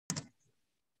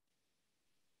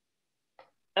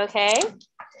Okay.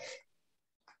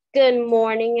 Good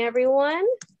morning, everyone.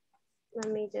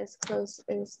 Let me just close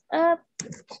this up.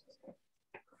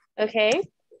 Okay.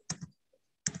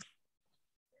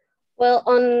 Well,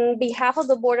 on behalf of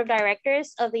the Board of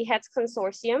Directors of the HETS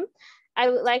Consortium, I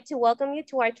would like to welcome you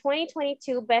to our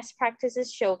 2022 Best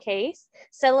Practices Showcase,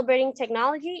 celebrating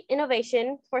technology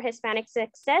innovation for Hispanic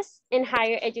success in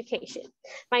higher education.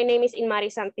 My name is Inmari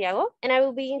Santiago, and I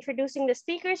will be introducing the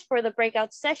speakers for the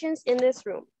breakout sessions in this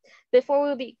room.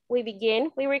 Before we begin,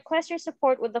 we request your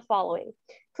support with the following.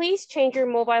 Please change your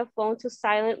mobile phone to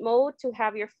silent mode to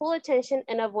have your full attention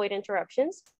and avoid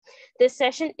interruptions. This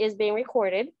session is being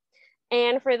recorded.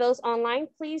 And for those online,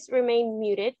 please remain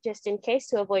muted just in case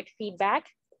to avoid feedback.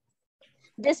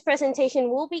 This presentation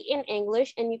will be in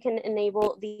English and you can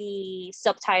enable the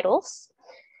subtitles.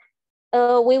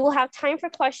 We will have time for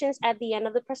questions at the end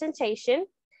of the presentation.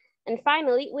 And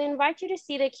finally, we invite you to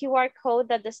see the QR code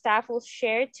that the staff will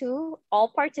share to all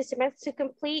participants to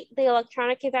complete the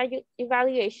electronic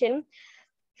evaluation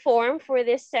form for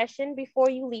this session before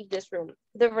you leave this room.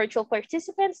 The virtual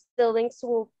participants, the links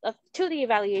to the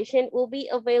evaluation will be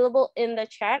available in the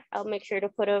chat. I'll make sure to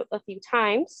put a few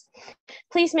times.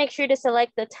 Please make sure to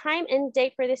select the time and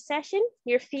date for this session.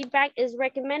 Your feedback is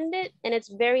recommended and it's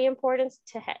very important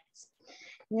to HETS.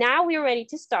 Now we're ready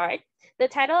to start. The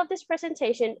title of this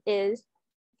presentation is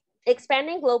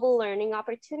Expanding Global Learning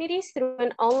Opportunities Through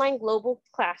an Online Global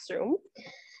Classroom.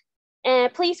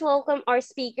 And please welcome our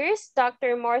speakers,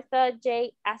 Dr. Martha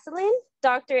J. Asselin,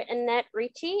 Dr. Annette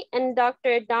Richie, and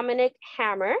Dr. Dominik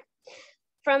Hammer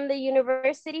from the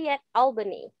University at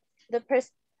Albany.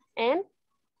 And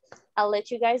I'll let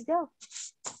you guys go.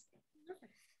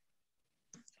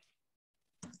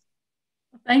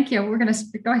 Thank you. We're going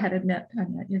to go ahead, Annette.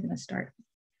 Annette, you're going to start.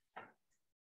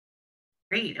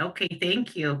 Great. Okay,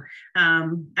 thank you.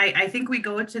 I think we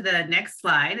go to the next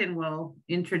slide and we'll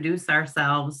introduce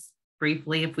ourselves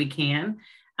briefly if we can.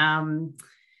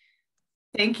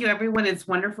 Thank you, everyone. It's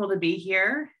wonderful to be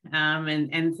here.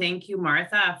 And thank you,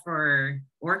 Martha, for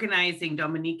organizing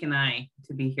Dominik and I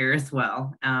to be here as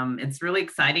well. It's really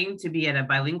exciting to be at a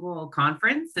bilingual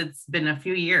conference. It's been a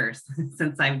few years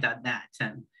since I've done that.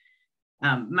 And,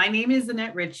 my name is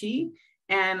Annette Richie,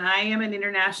 and I am an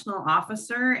international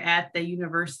officer at the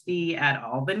University at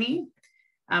Albany.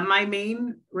 My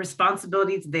main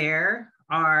responsibilities there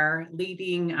are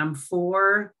leading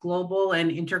 4 global and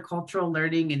intercultural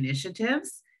learning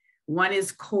initiatives. One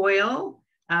is COIL.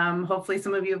 Hopefully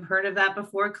some of you have heard of that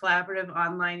before, Collaborative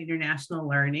Online International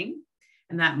Learning.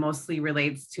 And that mostly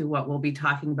relates to what we'll be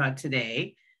talking about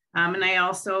today. And I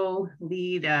also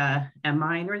lead a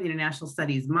minor, the International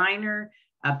Studies minor,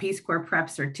 a Peace Corps Prep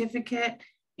certificate,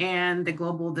 and the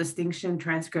Global Distinction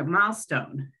Transcript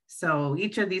Milestone. So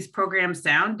each of these programs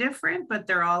sound different, but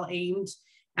they're all aimed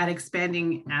at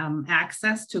expanding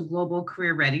access to global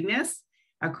career readiness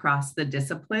across the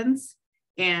disciplines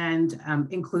and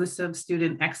inclusive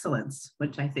student excellence,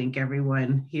 which I think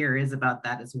everyone here is about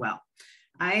that as well.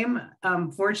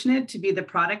 I'm fortunate to be the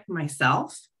product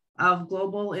myself of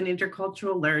global and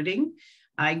intercultural learning.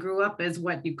 I grew up as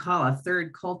what you call a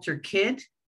third culture kid.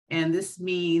 And this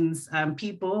means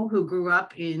people who grew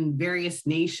up in various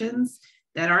nations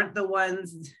that aren't the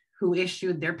ones who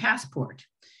issued their passport.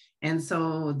 And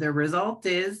so the result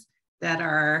is that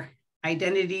our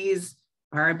identities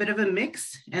are a bit of a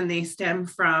mix, and they stem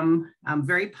from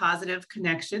very positive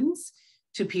connections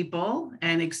to people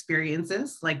and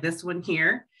experiences like this one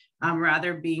here,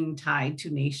 rather being tied to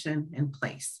nation and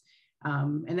place.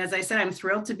 And as I said, I'm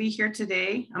thrilled to be here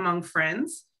today among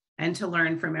friends and to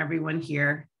learn from everyone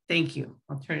here. Thank you.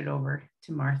 I'll turn it over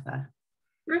to Martha.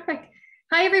 Terrific.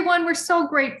 Hi, everyone. We're so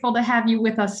grateful to have you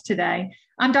with us today.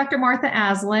 I'm Dr. Martha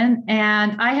Asselin,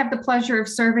 and I have the pleasure of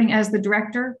serving as the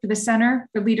director for the Center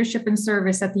for Leadership and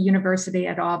Service at the University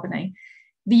at Albany.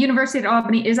 The University at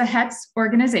Albany is a HETS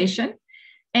organization,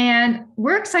 and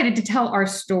we're excited to tell our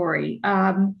story.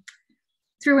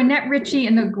 Through Annette Richie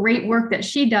and the great work that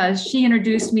she does, she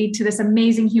introduced me to this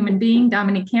amazing human being,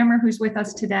 Dominik Hammer, who's with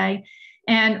us today.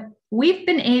 And we've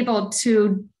been able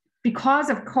to, because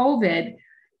of COVID,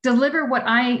 deliver what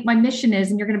my mission is,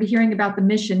 and you're going to be hearing about the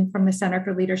mission from the Center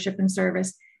for Leadership and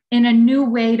Service, in a new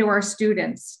way to our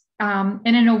students, and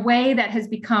in a way that has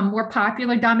become more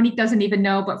popular. Dominik doesn't even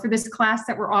know, but for this class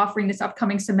that we're offering this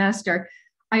upcoming semester,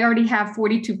 I already have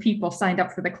 42 people signed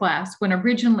up for the class, when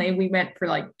originally we went for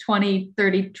like 20,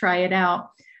 30 to try it out.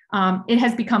 It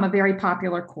has become a very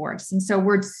popular course. And so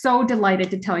we're so delighted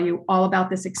to tell you all about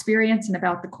this experience and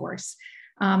about the course.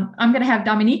 I'm going to have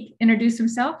Dominik introduce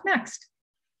himself next.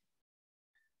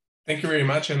 Thank you very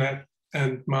much, Annette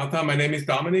and Martha. My name is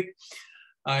Dominik.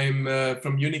 I'm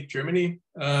from Munich, Germany,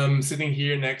 sitting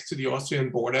here next to the Austrian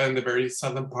border in the very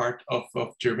southern part of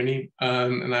Germany.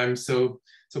 And I'm so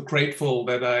grateful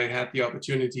that I had the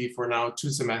opportunity for now 2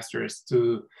 semesters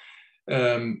to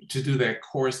do that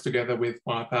course together with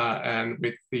Martha and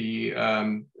with the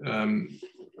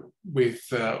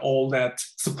all that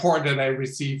support that I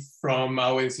received from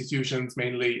our institutions,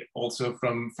 mainly also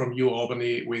from U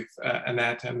Albany with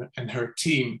Annette and her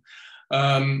team.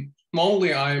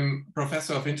 Normally, I'm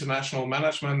professor of international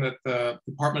management at the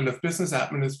Department of Business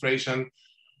Administration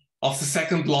of the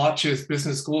 2nd largest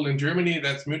business school in Germany.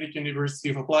 That's Munich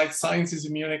University of Applied Sciences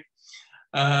in Munich.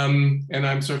 And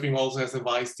I'm serving also as a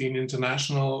Vice Dean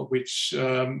International, which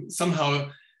somehow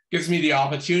gives me the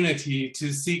opportunity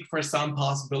to seek for some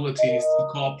possibilities to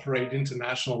cooperate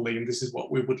internationally. And this is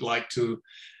what we would like to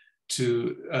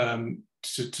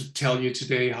tell you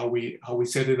today, how we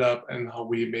set it up and how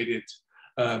we made it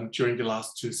during the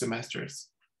last 2 semesters.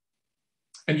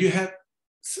 And you had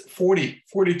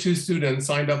 42 students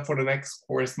signed up for the next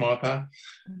course, Martha.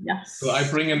 Yes. So I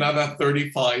bring another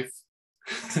 35,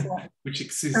 which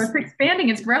exists. So it's expanding,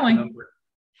 it's growing.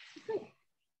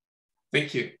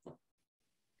 Thank you.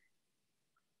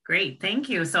 Great, thank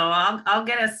you. So I'll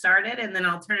get us started and then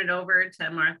I'll turn it over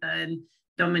to Martha and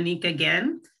Dominik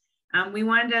again. We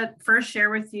wanted to first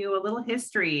share with you a little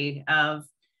history of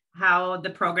how the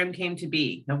program came to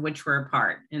be, of which we're a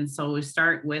part. And so we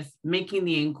start with making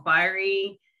the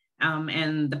inquiry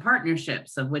and the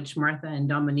partnerships of which Martha and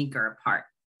Dominik are a part.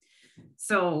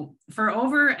 So for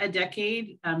over a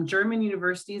decade, German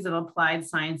Universities of Applied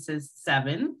Sciences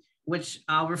 7, which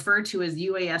I'll refer to as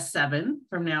UAS 7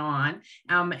 from now on,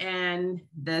 and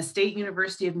the State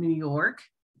University of New York,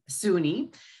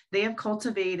 SUNY, they have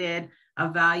cultivated a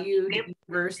valued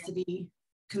university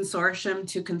consortium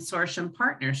to consortium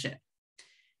partnership.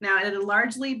 Now, it had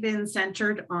largely been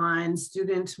centered on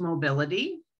student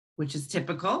mobility, which is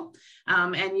typical,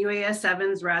 and UAS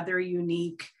 7's rather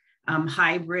unique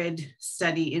hybrid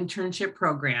study internship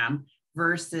program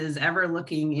versus ever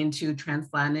looking into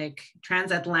transatlantic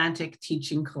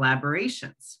teaching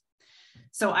collaborations.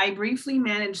 So I briefly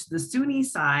managed the SUNY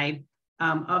side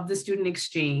of the student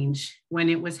exchange when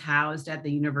it was housed at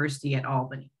the University at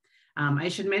Albany. I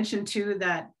should mention too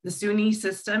that the SUNY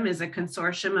system is a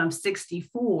consortium of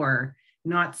 64,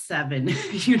 not 7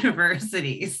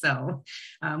 universities. So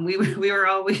we were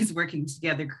always working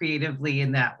together creatively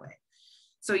in that way.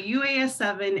 So UAS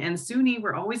 7 and SUNY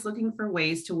were always looking for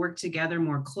ways to work together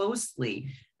more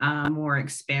closely, more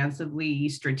expansively,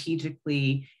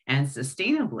 strategically, and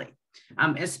sustainably,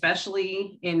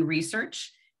 especially in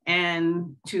research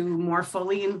and to more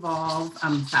fully involve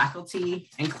faculty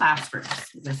and classrooms,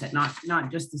 as I said, not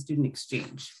just the student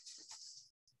exchange.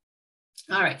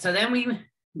 All right, so then we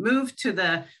move to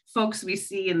the folks we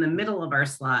see in the middle of our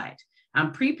slide.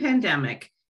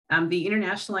 Pre-pandemic, the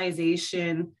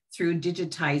internationalization through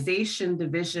digitization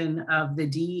division of the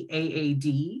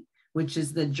DAAD, which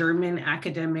is the German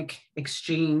Academic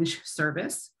Exchange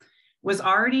Service, was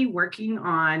already working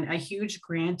on a huge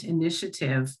grant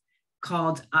initiative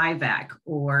called IVAC,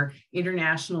 or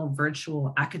International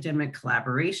Virtual Academic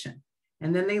Collaboration.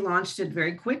 And then they launched it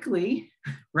very quickly,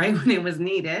 right when it was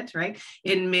needed, right,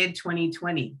 in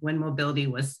mid-2020, when mobility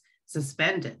was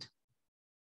suspended.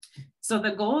 So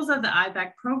the goals of the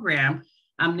IVAC program,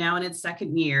 now in its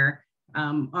 2nd year,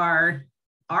 are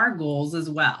our goals as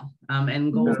well.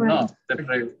 And goals. Oh,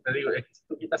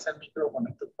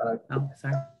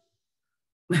 sorry.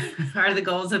 Are the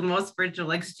goals of most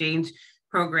virtual exchange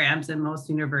programs in most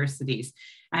universities.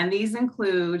 And these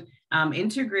include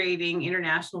integrating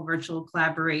international virtual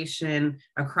collaboration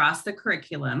across the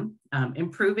curriculum,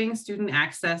 improving student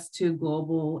access to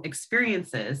global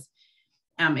experiences,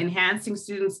 enhancing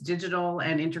students' digital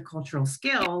and intercultural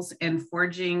skills, and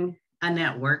forging a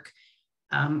network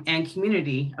and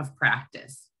community of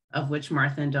practice, of which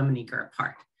Martha and Dominik are a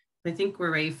part. I think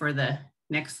we're ready for the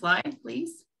next slide,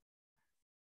 please.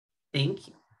 Thank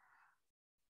you.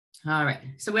 All right,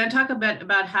 so we're going to talk a bit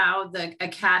about how the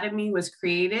Academy was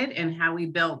created and how we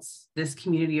built this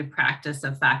community of practice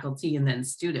of faculty and then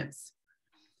students.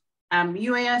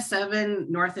 UAS 7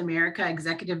 North America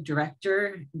Executive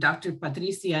Director, Dr.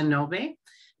 Patricia Nove,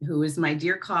 who is my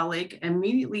dear colleague,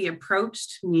 immediately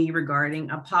approached me regarding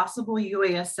a possible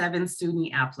UAS 7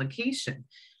 SUNY application.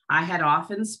 I had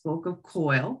often spoke of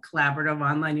COIL, Collaborative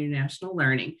Online International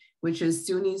Learning, which is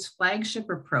SUNY's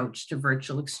flagship approach to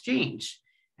virtual exchange.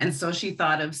 And so she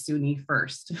thought of SUNY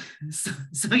first.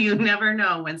 So you never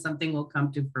know when something will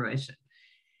come to fruition.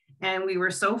 And we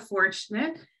were so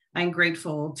fortunate and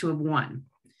grateful to have won.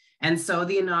 And so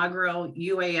the inaugural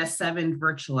UAS 7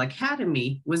 Virtual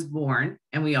Academy was born,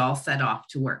 and we all set off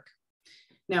to work.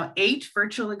 Now, 8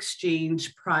 virtual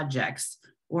exchange projects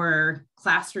or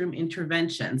classroom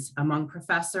interventions among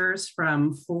professors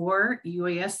from 4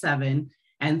 UAS 7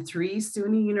 and 3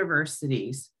 SUNY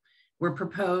universities were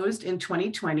proposed in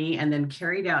 2020 and then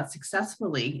carried out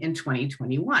successfully in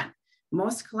 2021.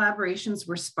 Most collaborations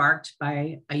were sparked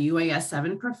by a UAS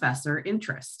 7 professor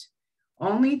interest.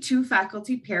 Only 2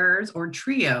 faculty pairs or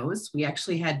trios, we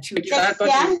actually had 2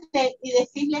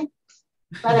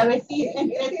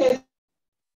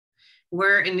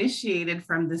 were initiated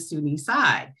from the SUNY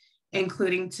side,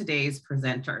 including today's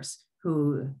presenters,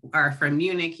 who are from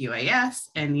Munich UAS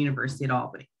and University at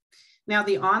Albany. Now,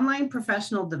 the online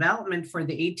professional development for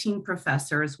the 18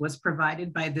 professors was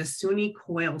provided by the SUNY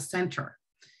COIL Center,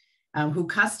 who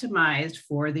customized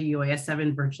for the UAS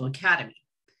 7 Virtual Academy.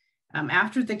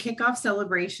 After the kickoff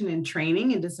celebration and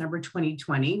training in December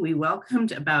 2020, we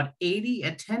welcomed about 80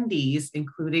 attendees,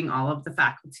 including all of the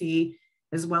faculty,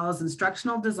 as well as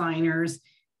instructional designers,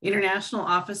 international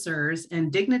officers,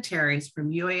 and dignitaries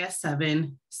from UAS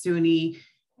 7, SUNY,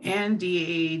 and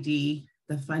DAAD,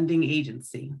 the funding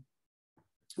agency.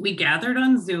 We gathered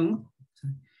on Zoom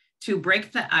to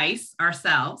break the ice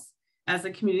ourselves as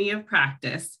a community of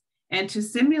practice and to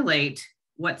simulate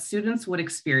what students would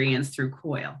experience through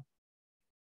COIL.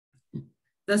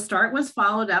 The start was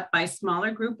followed up by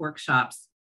smaller group workshops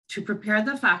to prepare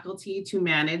the faculty to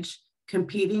manage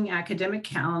competing academic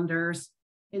calendars,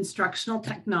 instructional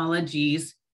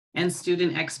technologies, and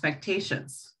student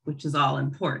expectations, which is all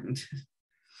important.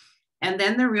 And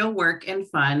then the real work and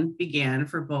fun began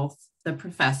for both the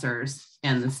professors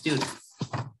and the students.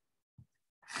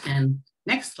 And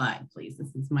next slide, please.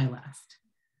 This is my last.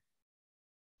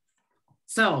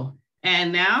 So,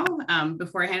 and now,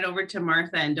 before I hand over to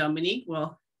Martha and Dominik,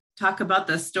 we'll talk about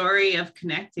the story of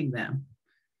connecting them.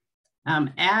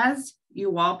 As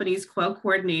UAlbany's COIL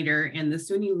coordinator and the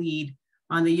SUNY lead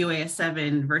on the UAS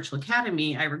 7 Virtual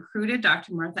Academy, I recruited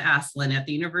Dr. Martha Asselin at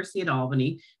the University at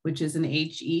Albany, which is an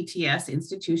HETS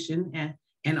institution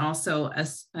and also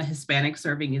a Hispanic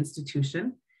serving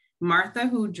institution. Martha,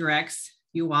 who directs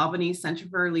UAlbany Center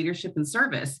for Leadership and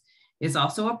Service, is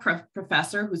also a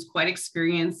professor who's quite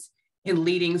experienced in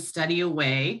leading study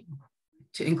away,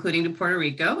 including to Puerto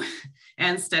Rico,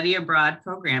 and study abroad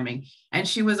programming. And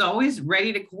she was always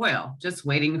ready to COIL, just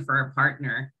waiting for a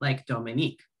partner like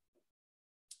Dominik.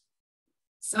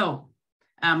 So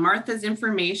Martha's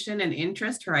information and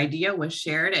interest, her idea was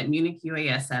shared at Munich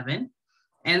UAS 7,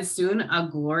 and soon a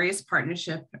glorious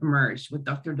partnership emerged with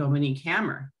Dr. Dominik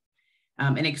Hammer.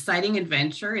 An exciting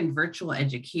adventure in virtual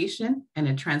education and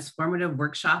a transformative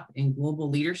workshop in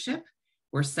global leadership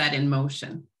were set in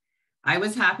motion. I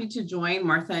was happy to join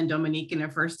Martha and Dominik in a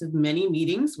first of many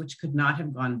meetings, which could not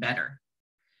have gone better.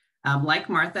 Like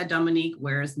Martha, Dominik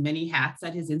wears many hats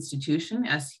at his institution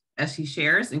as he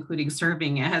shares, including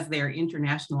serving as their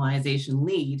internationalization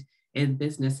lead in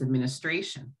business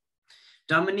administration.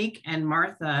 Dominik and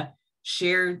Martha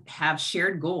have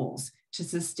shared goals to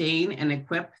sustain and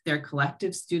equip their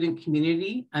collective student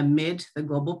community amid the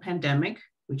global pandemic,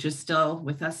 which is still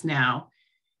with us now.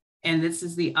 And this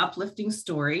is the uplifting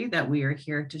story that we are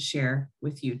here to share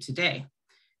with you today.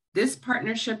 This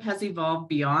partnership has evolved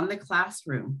beyond the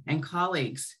classroom and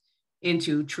colleagues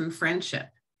into true friendship.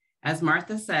 As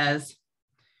Martha says,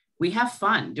 we have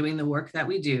fun doing the work that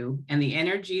we do, and the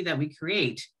energy that we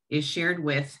create is shared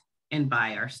with and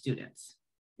by our students.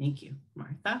 Thank you,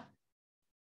 Martha.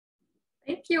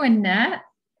 Thank you, Annette.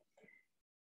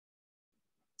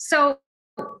 So,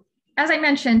 as I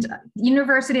mentioned,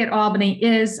 University at Albany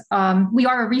is, we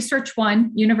are a Research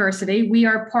One university. We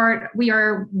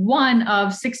are one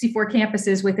of 64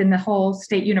 campuses within the whole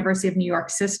State University of New York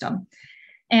system.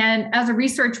 And as a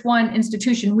Research One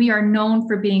institution, we are known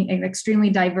for being an extremely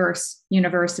diverse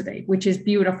university, which is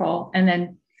beautiful. And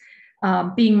then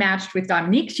being matched with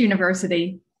Dominik's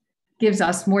university gives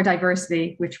us more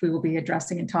diversity, which we will be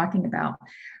addressing and talking about.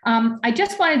 I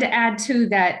just wanted to add too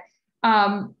that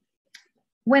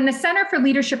when the Center for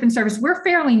Leadership and Service, we're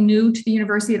fairly new to the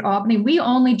University at Albany. We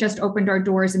only just opened our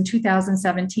doors in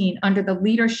 2017 under the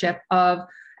leadership of,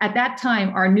 at that time,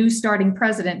 our new starting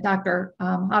president, Dr.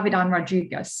 Avidan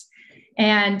Rodriguez.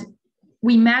 And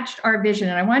we matched our vision.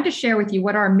 And I wanted to share with you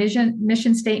what our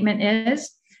mission statement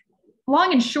is.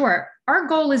 Long and short, our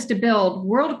goal is to build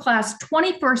world-class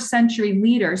 21st century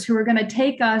leaders who are going to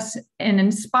take us in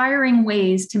inspiring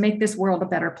ways to make this world a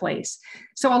better place.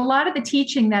 So a lot of the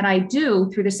teaching that I do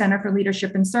through the Center for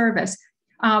Leadership and Service,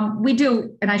 we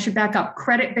do, and I should back up,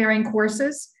 credit-bearing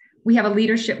courses. We have a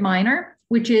leadership minor,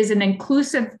 which is an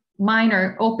inclusive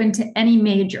minor open to any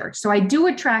major. So I do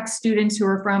attract students who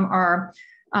are from our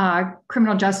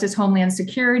criminal justice, homeland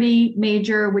security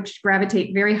major, which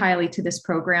gravitate very highly to this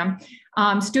program.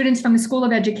 Students from the School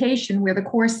of Education, where the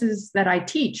courses that I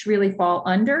teach really fall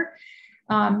under.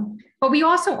 But we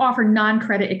also offer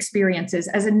non-credit experiences.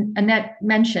 As Annette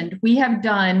mentioned, we have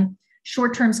done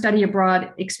short-term study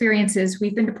abroad experiences.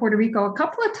 We've been to Puerto Rico a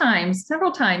couple of times,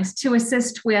 several times, to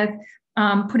assist with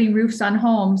putting roofs on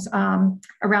homes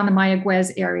around the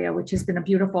Mayagüez area, which has been a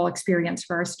beautiful experience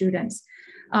for our students.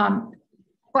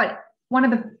 But one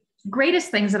of the greatest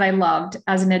things that I loved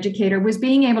as an educator was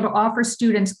being able to offer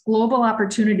students global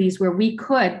opportunities where we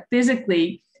could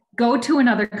physically go to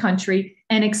another country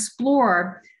and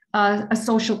explore a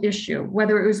social issue,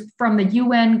 whether it was from the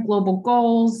UN global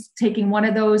goals, taking one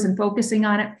of those and focusing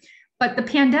on it. But the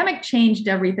pandemic changed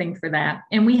everything for that.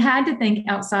 And we had to think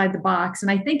outside the box.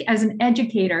 And I think as an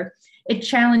educator, it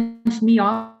challenged me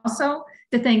also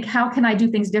to think, how can I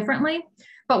do things differently?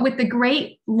 But with the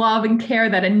great love and care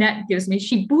that Annette gives me,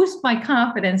 she boosts my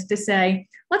confidence to say,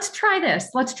 let's try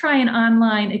this. Let's try an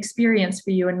online experience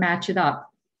for you and match it up.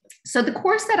 So the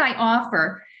course that I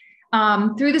offer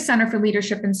through the Center for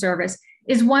Leadership and Service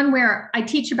is one where I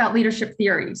teach about leadership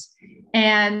theories.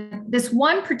 And this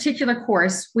one particular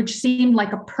course, which seemed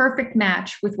like a perfect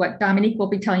match with what Dominik will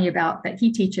be telling you about that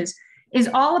he teaches, is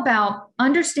all about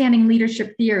understanding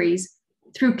leadership theories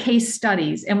through case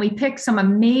studies. And we pick some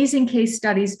amazing case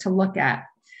studies to look at.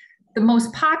 The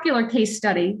most popular case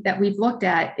study that we've looked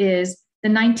at is the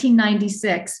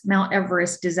 1996 Mount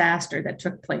Everest disaster that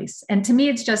took place. And to me,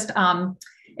 it's just,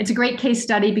 it's a great case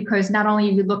study because not only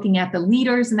are you looking at the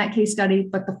leaders in that case study,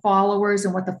 but the followers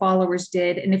and what the followers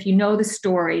did. And if you know the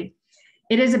story,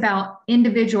 it is about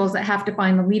individuals that have to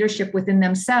find the leadership within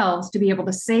themselves to be able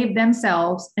to save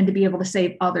themselves and to be able to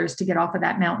save others to get off of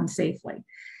that mountain safely.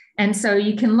 And so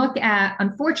you can look at,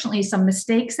 unfortunately, some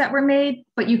mistakes that were made,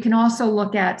 but you can also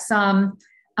look at some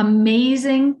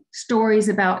amazing stories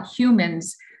about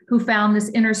humans who found this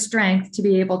inner strength to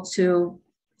be able to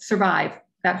survive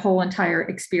that whole entire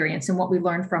experience. And what we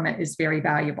learned from it is very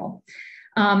valuable.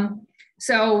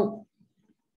 So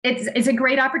it's a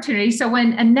great opportunity. So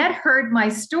when Annette heard my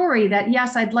story that,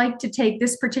 yes, I'd like to take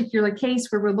this particular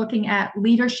case where we're looking at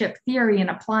leadership theory and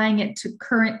applying it to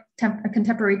current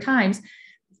contemporary times,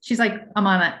 she's like, I'm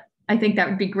on it. I think that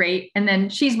would be great. And then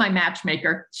she's my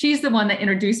matchmaker. She's the one that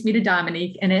introduced me to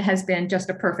Dominik, and it has been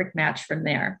just a perfect match from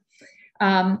there.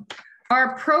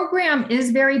 Our program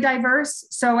is very diverse.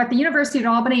 So at the University of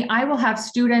Albany, I will have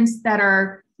students that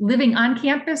are living on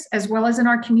campus as well as in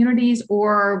our communities,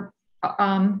 or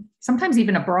sometimes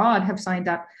even abroad have signed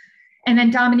up. And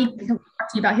then Dominik can talk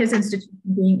to you about his institution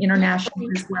being international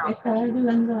as well.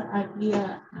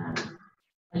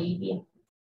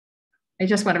 I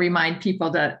just want to remind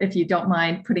people that if you don't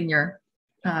mind putting your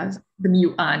the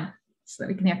mute on so that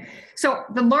we can hear. So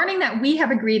the learning that we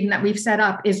have agreed and that we've set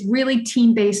up is really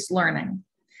team-based learning.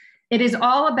 It is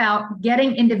all about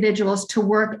getting individuals to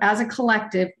work as a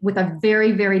collective with a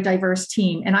very, very diverse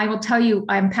team. And I will tell you,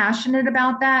 I'm passionate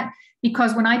about that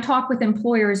because when I talk with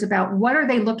employers about what are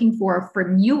they looking for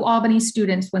from you Albany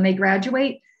students when they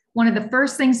graduate, one of the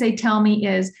first things they tell me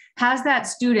is, has that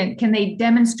student, can they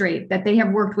demonstrate that they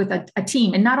have worked with a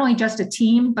team, and not only just a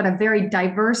team, but a very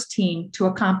diverse team to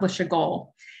accomplish a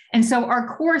goal? And so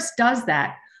our course does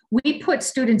that. We put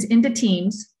students into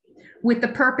teams with the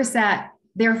purpose that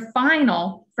their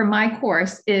final for my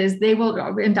course is they will,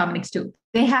 and Dominik's too,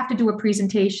 they have to do a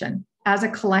presentation as a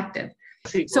collective.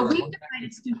 So we've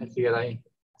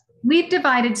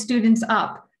divided students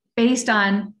up based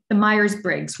on the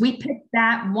Myers-Briggs. We picked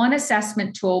that one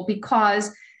assessment tool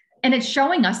because, and it's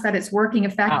showing us that it's working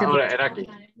effectively.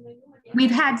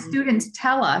 We've had students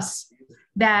tell us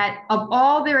that of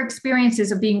all their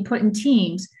experiences of being put in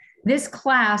teams, this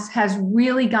class has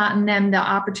really gotten them the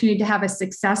opportunity to have a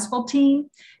successful team,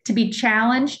 to be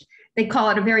challenged. They call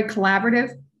it a very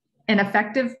collaborative and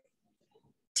effective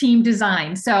team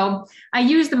design. So I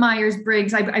use the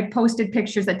Myers-Briggs. I posted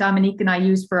pictures that Dominik and I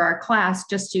use for our class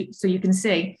just so you can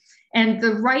see. And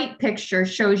the right picture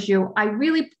shows you,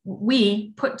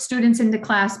 we put students into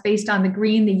class based on the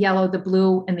green, the yellow, the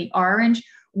blue, and the orange.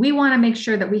 We want to make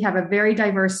sure that we have a very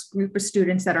diverse group of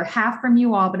students that are half from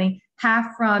UAlbany, half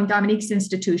from Dominik's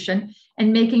institution,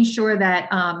 and making sure that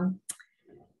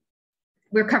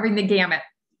we're covering the gamut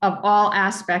of all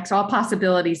aspects, all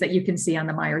possibilities that you can see on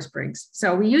the Myers-Briggs.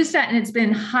 So we used that and it's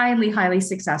been highly, highly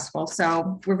successful.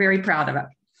 So we're very proud of it.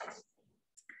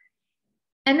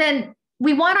 And then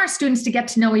we want our students to get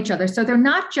to know each other. So they're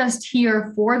not just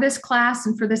here for this class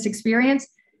and for this experience.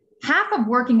 half of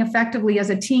working effectively as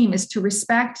a team is to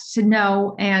respect, to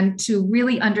know, and to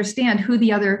really understand who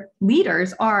the other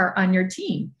leaders are on your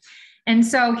team. And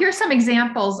so here's some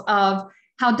examples of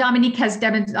how Dominik has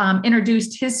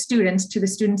introduced his students to the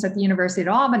students at the University of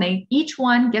Albany. Each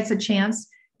one gets a chance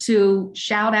to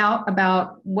shout out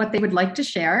about what they would like to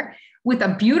share with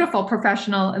a beautiful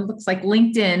professional, it looks like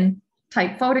LinkedIn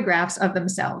type photographs of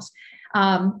themselves.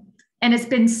 And it's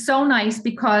been so nice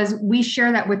because we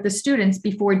share that with the students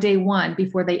before day one,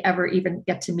 before they ever even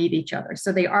get to meet each other.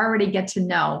 So they already get to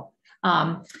know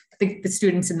the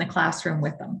students in the classroom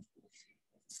with them.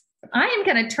 I am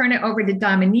going to turn it over to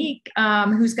Dominik,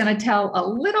 who's going to tell a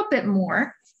little bit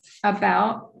more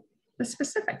about the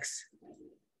specifics.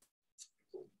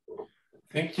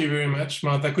 Thank you very much,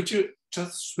 Martha. Could you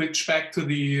just switch back to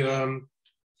the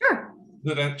Sure.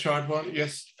 to that chart one?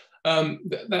 Yes.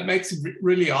 That makes it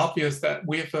really obvious that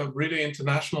we have a really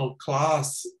international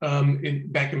class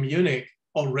back in Munich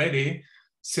already,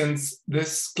 since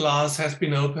this class has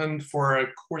been opened for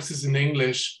courses in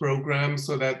English program,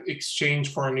 so that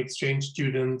foreign exchange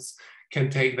students can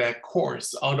take that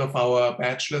course out of our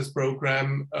bachelor's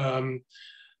program,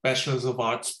 Bachelor's of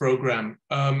Arts program.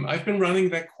 I've been running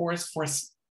that course for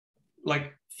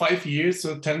like 5 years,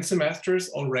 so 10 semesters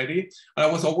already. I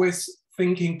was always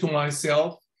thinking to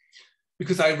myself,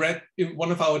 because I read in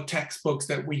one of our textbooks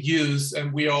that we use,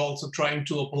 and we are also trying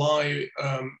to apply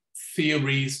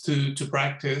theories to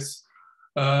practice.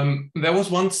 There was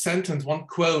one sentence, one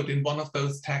quote in one of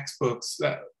those textbooks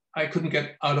that I couldn't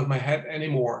get out of my head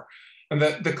anymore. And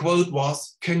the quote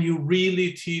was, "Can you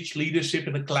really teach leadership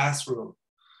in a classroom?" ?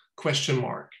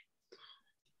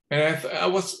 And I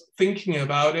was thinking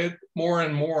about it more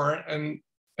and more, and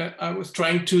I was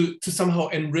trying to somehow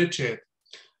enrich it.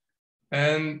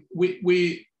 And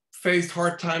we faced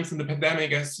hard times in the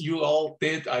pandemic, as you all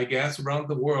did, I guess, around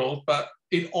the world, but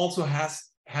it also has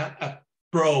had a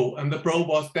pro, and the pro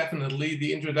was definitely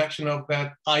the introduction of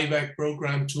that IVAC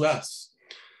program to us.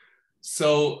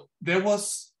 So there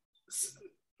was,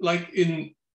 like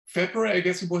in February, I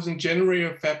guess it was in January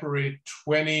or February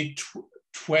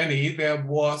 2020, there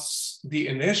was the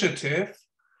initiative,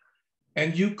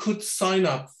 and you could sign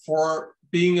up for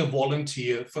being a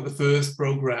volunteer for the first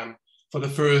program, for the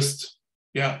first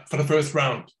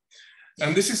round.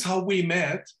 And this is how we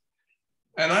met.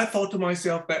 And I thought to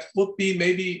myself, that would be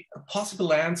maybe a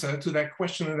possible answer to that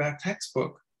question in that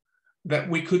textbook, that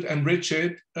we could enrich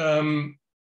it,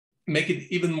 make it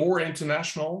even more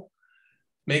international,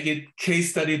 make it case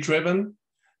study driven,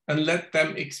 and let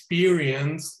them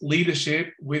experience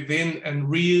leadership within a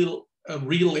real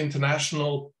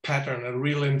international pattern, a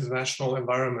real international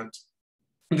environment.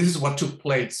 And this is what took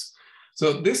place.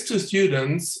 So these two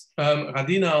students,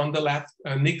 Radina on the left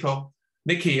and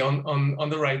Nikki on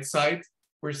the right side,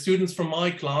 were students from my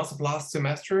class of last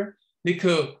semester.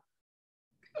 Nico,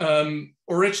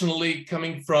 originally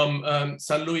coming from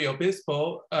San Luis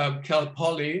Obispo, Cal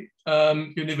Poly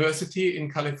University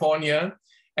in California,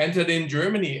 entered in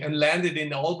Germany and landed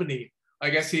in Albany. I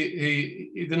guess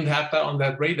he didn't have that on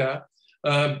that radar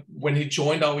when he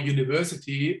joined our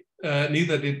university.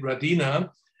 Neither did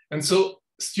Radina. And so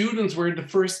students were in the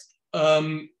first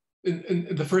in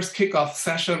the first kickoff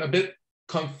session a bit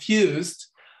confused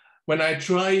when I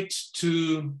tried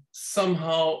to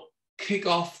somehow kick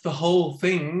off the whole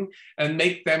thing and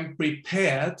make them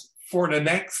prepared for the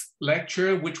next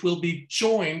lecture, which will be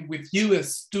joined with you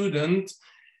as student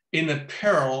in a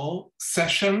parallel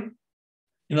session,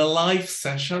 in a live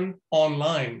session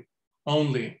online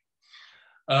only.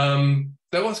 That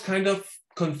was kind of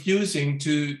confusing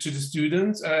to the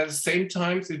students. And at the same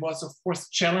time, it was, of course,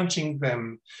 challenging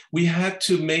them. We had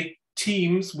to make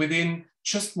teams within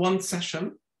just one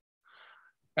session.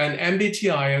 And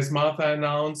MBTI, as Martha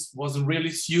announced, was a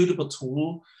really suitable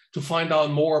tool to find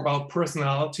out more about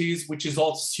personalities, which is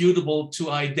also suitable to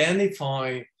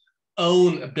identify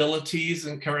own abilities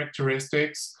and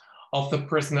characteristics of the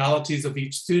personalities of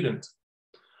each student.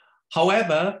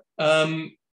 However,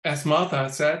 as Martha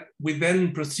said, we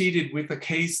then proceeded with a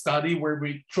case study where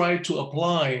we tried to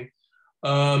apply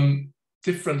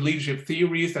different leadership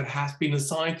theories that has been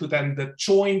assigned to them, the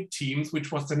joint teams,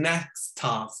 which was the next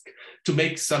task, to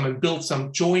make some and build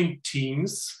some joint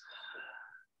teams.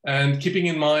 And keeping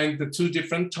in mind the two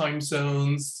different time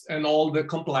zones and all the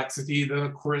complexity that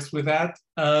occurs with that,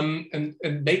 and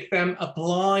make them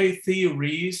apply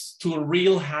theories to a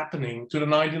real happening, to the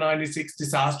 1996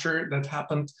 disaster that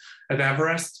happened at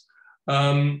Everest.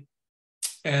 Yeah,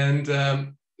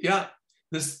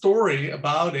 the story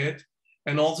about it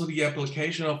and also the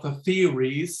application of the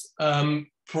theories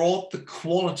brought the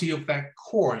quality of that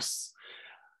course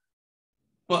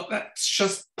Well, that's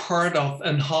just part of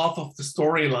and half of the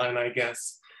storyline, I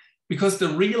guess, because the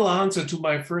real answer to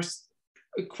my first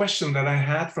question that I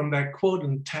had from that quote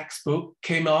in the textbook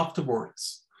came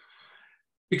afterwards.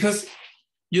 Because,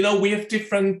 you know, we have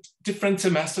different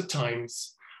semester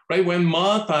times, right? When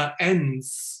Martha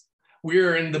ends,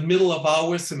 we're in the middle of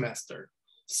our semester.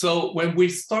 So when we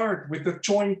start with the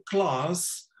joint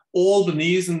class,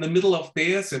 Albany is in the middle of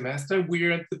their semester,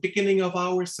 we're at the beginning of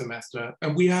our semester,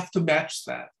 and we have to match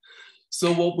that.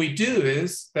 So what we do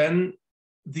is then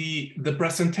the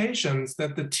presentations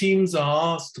that the teams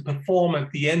are asked to perform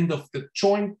at the end of the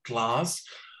joint class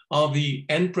are the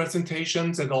end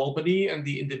presentations at Albany and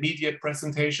the intermediate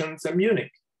presentations at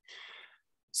Munich.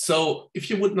 So if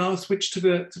you would now switch to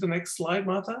the next slide,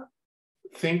 Martha.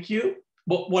 Thank you.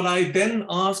 What I then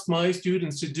ask my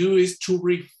students to do is to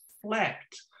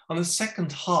reflect on the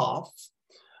second half,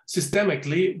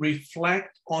 systemically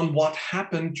reflect on what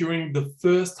happened during the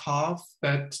first half,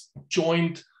 that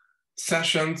joint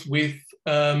sessions with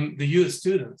the US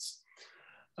students.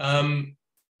 And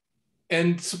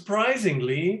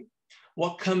surprisingly,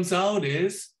 what comes out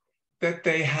is that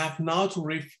they have now to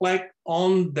reflect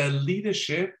on the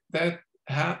leadership that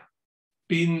have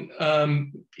been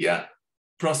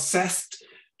processed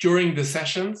during the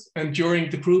sessions and during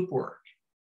the group work.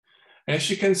 As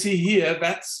you can see here,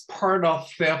 that's part of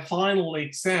their final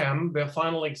exam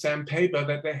paper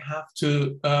that they have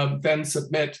to then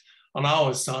submit on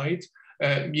our site,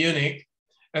 Munich.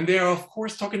 And they are, of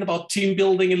course, talking about team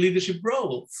building and leadership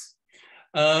roles.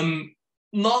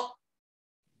 Not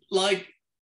like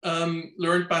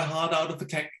learned by heart out of a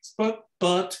textbook,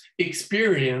 but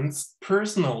experienced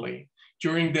personally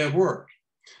during their work.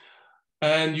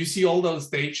 And you see all those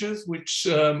stages, which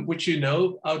you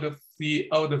know out of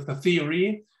the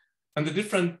theory, and the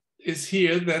difference is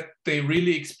here that they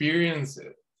really experience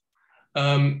it.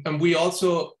 And we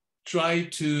also try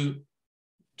to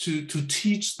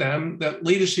teach them that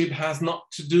leadership has not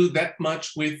to do that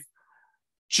much with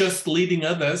just leading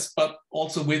others, but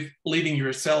also with leading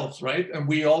yourselves, right? And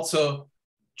we also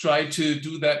try to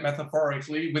do that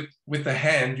metaphorically with the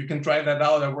hand. You can try that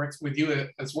out. That works with you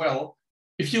as well.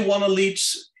 If you want to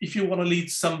lead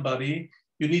somebody,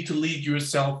 you need to lead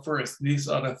yourself first. These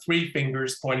are the 3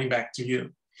 fingers pointing back to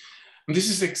you. And this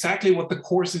is exactly what the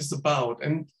course is about.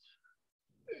 And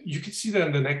you can see that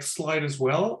in the next slide as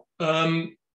well.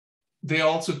 They're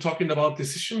also talking about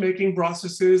decision-making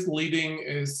processes. Leading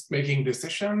is making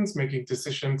decisions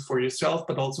for yourself,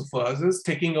 but also for others,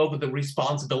 taking over the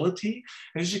responsibility.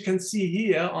 As you can see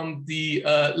here on the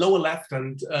lower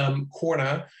left-hand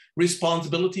corner,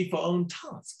 responsibility for own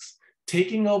tasks,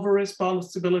 taking over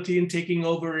responsibility and taking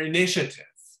over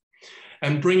initiative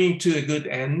and bringing to a good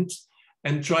end,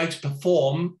 and try to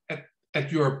perform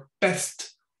at your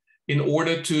best in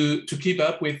order to keep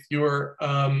up with your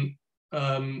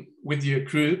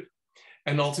group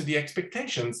and also the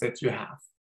expectations that you have.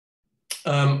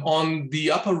 On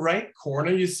the upper right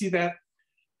corner, you see that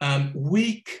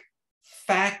weak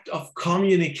fact of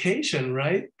communication,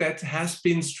 right? That has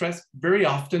been stressed very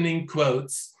often in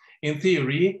quotes in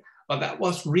theory, but that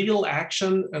was real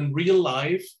action and real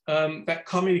life. That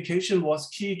communication was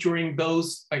key during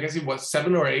those, I guess it was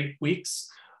 7 or 8 weeks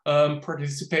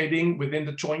participating within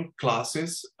the joint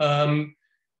classes,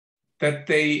 that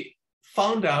they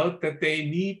found out that they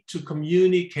need to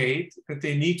communicate, that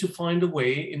they need to find a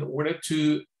way in order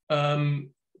to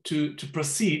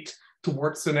proceed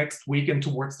towards the next week and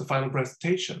towards the final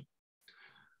presentation.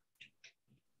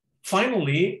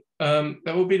 Finally,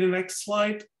 that will be the next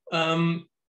slide.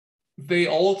 They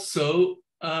also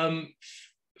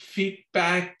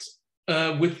feedbacked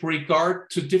with regard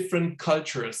to different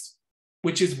cultures,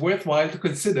 which is worthwhile to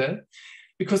consider,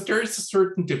 because there is a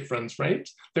certain difference, right?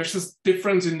 There's a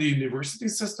difference in the university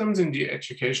systems, in the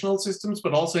educational systems,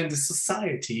 but also in the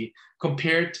society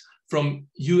compared from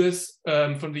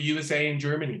the USA and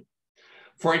Germany.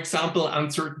 For example,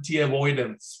 uncertainty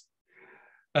avoidance,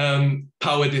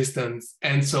 power distance,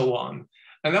 and so on.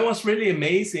 And that was really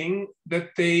amazing that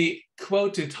they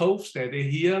quoted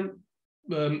Hofstede here,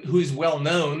 who is well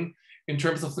known in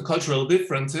terms of the cultural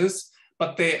differences,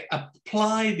 but they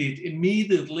applied it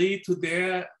immediately to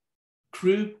their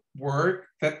group work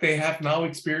that they have now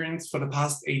experienced for the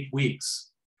past 8 weeks.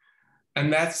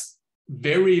 And that's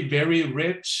very, very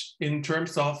rich in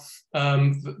terms of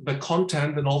the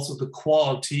content and also the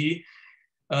quality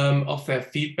of their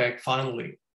feedback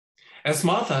finally. As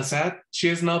Martha said, she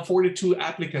has now 42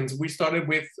 applicants. We started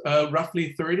with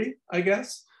roughly 30, I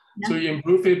guess. Yeah. So you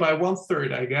improved it by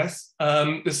 1/3, I guess.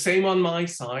 The same on my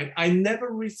side. I never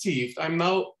received, I'm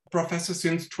now professor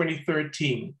since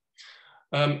 2013.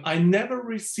 I never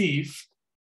received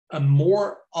a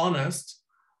more honest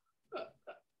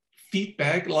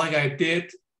feedback like I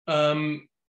did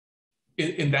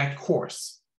in that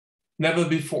course. Never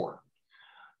before.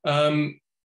 And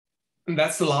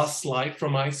that's the last slide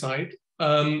from my side.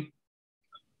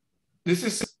 This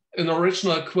is an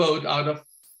original quote out of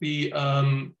the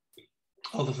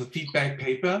feedback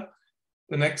paper.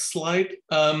 The next slide.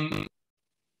 And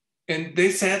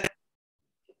they said,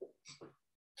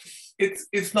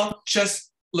 it's not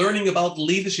just learning about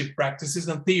leadership practices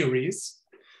and theories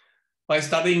by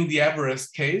studying the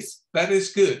Everest case. That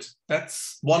is good.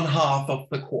 That's one half of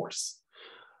the course.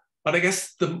 But I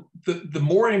guess the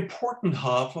more important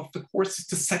half of the course is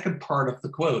the second part of the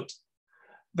quote,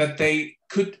 that they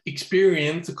could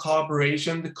experience the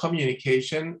collaboration, the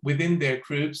communication within their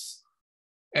groups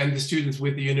and the students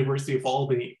with the University of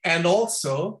Albany. And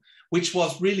also, which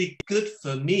was really good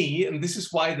for me, and this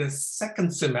is why the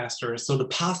second semester, so the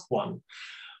past one,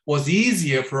 was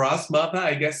easier for us. Martha,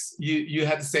 I guess you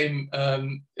had the same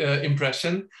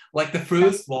impression, like the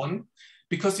first one,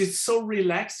 because it's so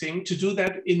relaxing to do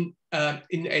that in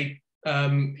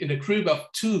a group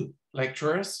of 2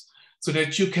 lecturers, so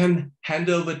that you can hand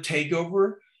over, take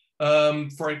over,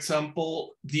 for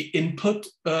example, the input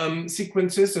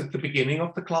sequences at the beginning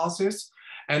of the classes,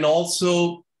 and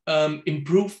also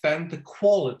improve then the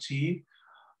quality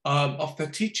of the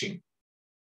teaching.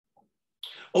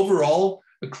 Overall,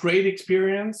 a great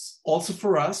experience also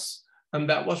for us. And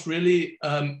that was really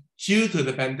due to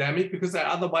the pandemic, because I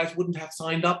otherwise wouldn't have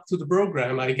signed up to the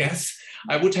program, I guess.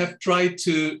 I would have tried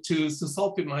to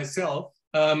solve it myself.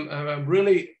 And I'm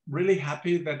really, really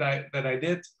happy that I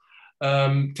did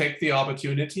take the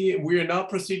opportunity. We are now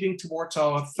proceeding towards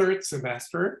our 3rd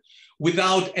semester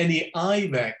without any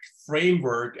IVAC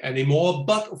framework anymore,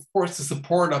 but of course the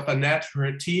support of Annette,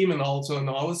 her team, and also on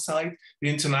our side, the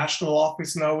international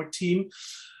office in our team.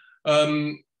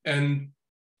 And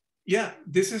yeah,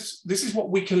 this is what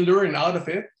we can learn out of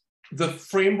it. The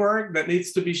framework that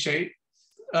needs to be shaped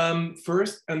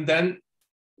first, and then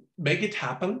make it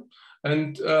happen,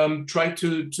 and try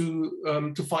to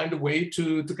find a way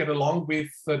to get along with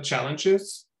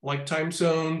challenges like time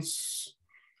zones,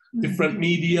 different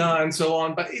media, and so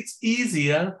on. But it's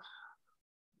easier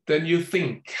than you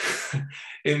think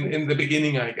in the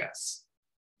beginning, I guess.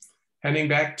 Handing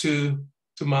back to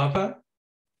Martha.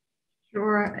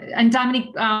 Sure. And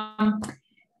Dominik,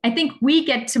 I think we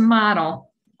get to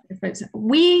model, because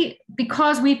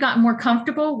we've gotten more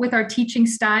comfortable with our teaching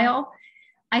style,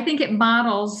 I think it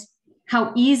models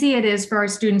how easy it is for our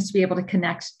students to be able to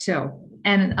connect to.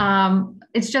 And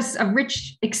it's just a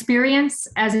rich experience.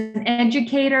 As an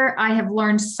educator, I have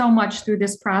learned so much through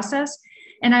this process.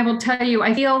 And I will tell you,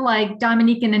 I feel like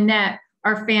Dominik and Annette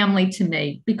are family to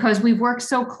me, because we've worked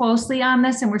so closely on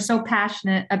this and we're so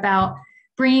passionate about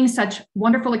bringing such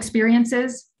wonderful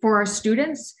experiences for our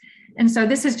students. And so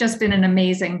this has just been an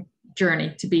amazing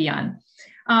journey to be on.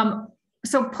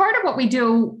 So part of what we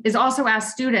do is also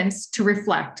ask students to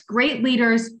reflect. Great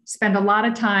leaders spend a lot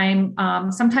of time,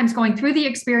 sometimes going through the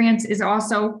experience is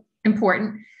also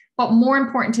important, but more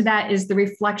important to that is the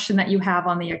reflection that you have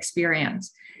on the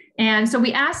experience. And so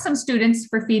we asked some students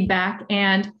for feedback,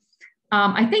 and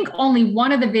I think only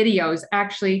one of the videos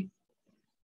actually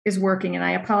is working, and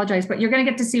I apologize, but you're going to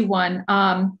get to see one.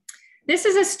 This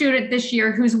is a student this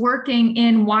year who's working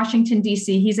in Washington,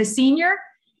 D.C. He's a senior,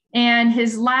 and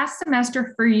his last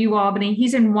semester for UAlbany,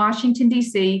 he's in Washington,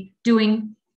 D.C.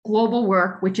 doing global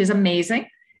work, which is amazing.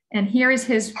 And here is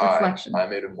his reflection. I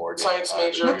made a mortgage. Science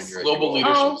major, global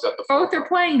leadership is at the both are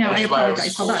playing now. I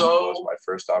apologize. Hold on. It was my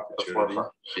first opportunity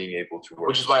being able to work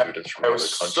with students from I other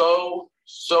was countries.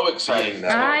 so excited.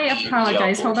 I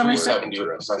apologize. Hold on one second.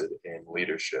 second. Interested in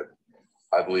leadership.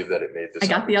 I believe that it made this I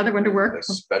got the other one to work.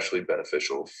 especially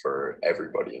beneficial for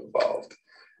everybody involved.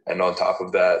 And on top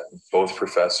of that, both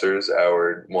professors,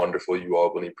 our wonderful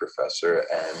UAlbany professor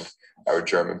and our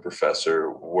German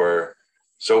professor, were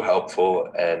so helpful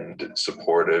and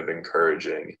supportive,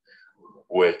 encouraging,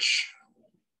 which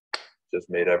just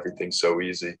made everything so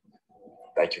easy.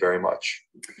 Thank you very much.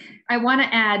 I want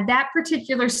to add, that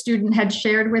particular student had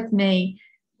shared with me,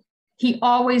 he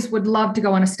always would love to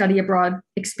go on a study abroad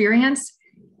experience.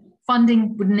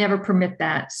 Funding would never permit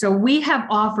that. So we have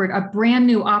offered a brand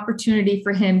new opportunity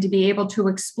for him to be able to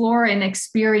explore and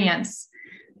experience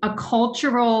a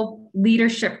cultural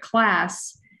leadership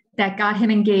class that got him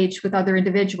engaged with other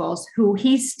individuals who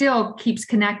he still keeps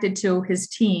connected to his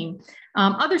team.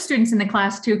 Other students in the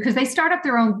class too, because they start up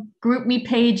their own GroupMe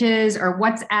pages or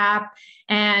WhatsApp,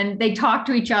 and they talk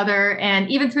to each other. And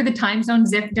even through the time zone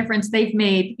difference, they've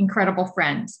made incredible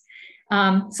friends.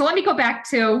 So let me go back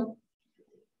to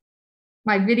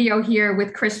my video here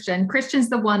with Christian. Christian's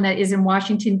the one that is in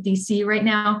Washington, D.C. right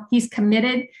now. He's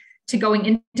committed to going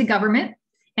into government,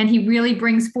 and he really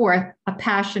brings forth a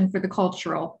passion for the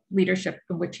cultural leadership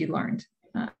in which he learned.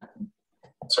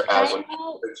 Sir Asselin,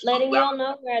 letting you all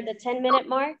know we're at the 10-minute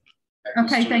mark.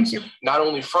 Okay, thank you. Not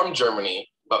only from Germany,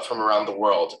 but from around the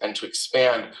world, and to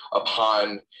expand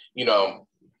upon, you know,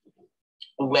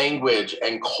 language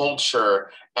and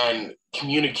culture and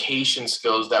communication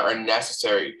skills that are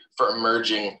necessary for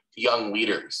emerging young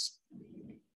leaders.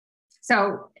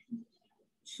 So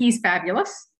he's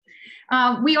fabulous.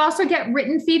 We also get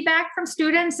written feedback from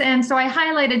students. And so I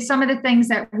highlighted some of the things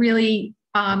that really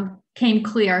came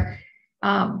clear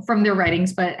from their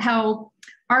writings, but how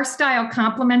our style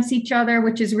complements each other,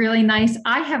 which is really nice.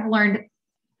 I have learned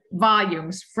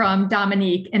volumes from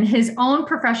Dominik and his own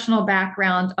professional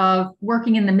background of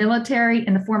working in the military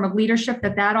in the form of leadership,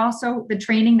 that also, the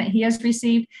training that he has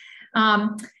received,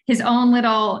 his own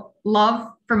little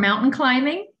love for mountain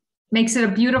climbing makes it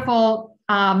a beautiful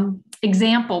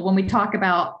example when we talk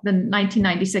about the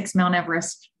 1996 Mount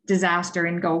Everest disaster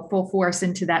and go full force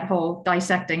into that whole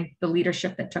dissecting the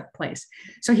leadership that took place.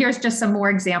 So here's just some more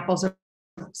examples of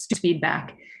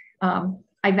feedback.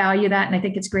 I value that, and I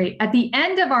think it's great. At the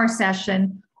end of our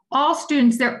session, all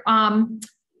students there,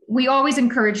 we always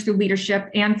encourage through leadership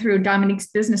and through Dominik's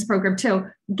business program too,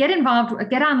 get involved,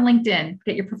 get on LinkedIn,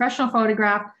 get your professional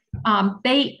photograph.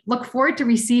 They look forward to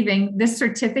receiving this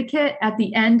certificate at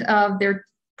the end of their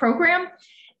program,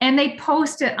 and they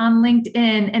post it on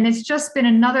LinkedIn. And it's just been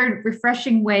another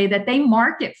refreshing way that they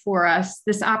market for us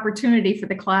this opportunity for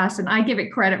the class. And I give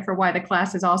it credit for why the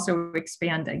class is also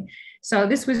expanding. So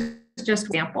this was just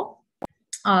an example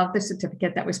of the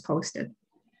certificate that was posted.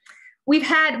 We've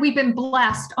been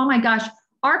blessed. Oh my gosh,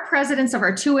 our presidents of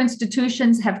our two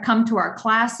institutions have come to our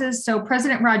classes. So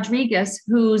President Rodriguez,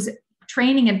 whose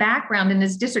training and background in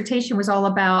his dissertation was all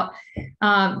about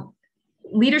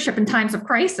leadership in times of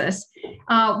crisis,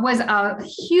 was a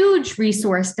huge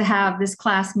resource to have this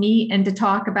class meet and to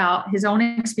talk about his own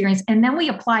experience. And then we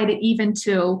applied it even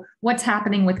to what's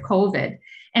happening with COVID.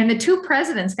 And the two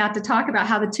presidents got to talk about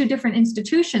how the two different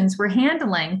institutions were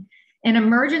handling an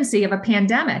emergency of a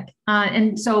pandemic.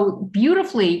 And so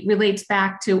beautifully relates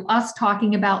back to us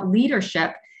talking about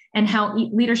leadership and how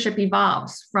leadership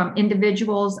evolves from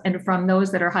individuals and from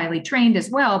those that are highly trained as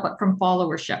well, but from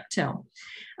followership too.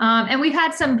 And we've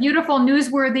had some beautiful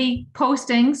newsworthy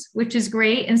postings, which is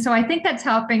great. And so I think that's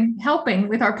helping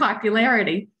with our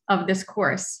popularity of this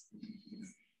course.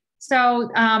 So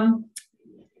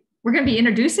we're going to be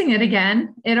introducing it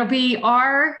again. It'll be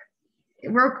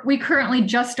we currently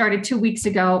just started 2 weeks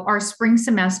ago, our spring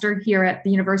semester here at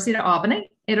the University of Albany.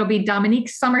 It'll be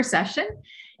Dominik's summer session.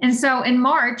 And so in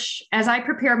March, as I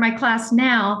prepare my class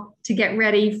now to get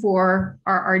ready for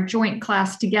our joint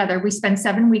class together, we spend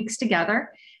 7 weeks together.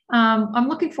 I'm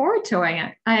looking forward to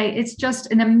it. It's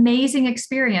just an amazing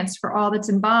experience for all that's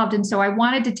involved. And so I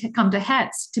wanted to come to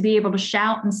HETS to be able to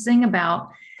shout and sing about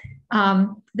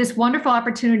this wonderful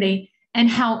opportunity, and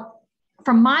how,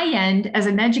 from my end as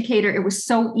an educator, it was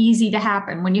so easy to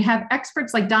happen. When you have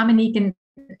experts like Dominik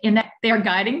and that they're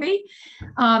guiding me,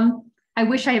 I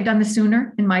wish I had done this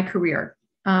sooner in my career,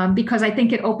 because I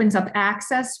think it opens up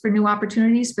access for new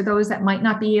opportunities for those that might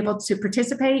not be able to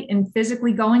participate in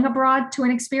physically going abroad to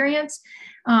an experience.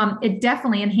 It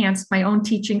definitely enhanced my own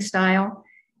teaching style.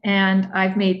 And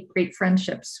I've made great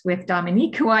friendships with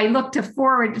Dominik, who I look to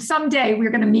forward to someday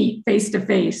we're going to meet face to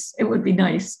face. It would be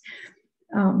nice.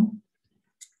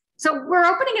 So we're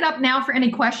opening it up now for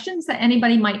any questions that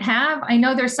anybody might have. I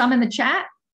know there's some in the chat.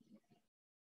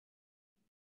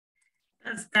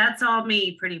 That's all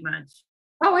me, pretty much.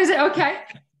 Oh, is it? Okay.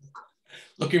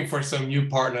 Looking for some new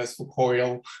partners for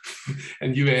COIL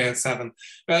and UAS7.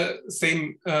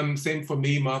 Same for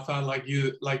me, Martha. Like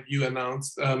you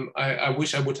announced. I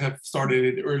wish I would have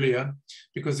started it earlier,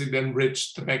 because it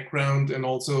enriched the background and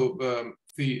also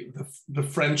the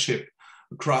friendship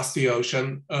across the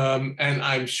ocean. And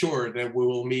I'm sure that we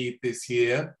will meet this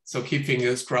year. So keep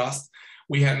fingers crossed.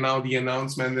 We had now the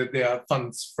announcement that there are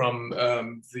funds from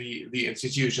the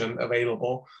institution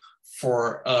available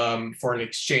for an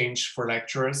exchange for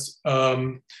lecturers.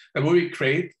 That would be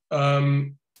great.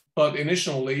 But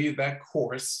initially, that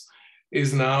course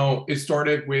is now, it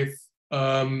started with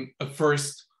a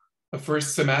first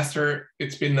semester.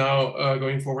 It's been now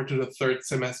going forward to the third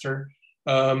semester,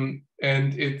 and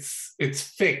it's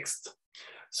fixed.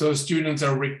 So students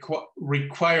are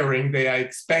requiring, they are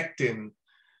expecting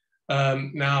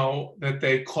now that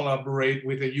they collaborate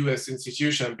with a US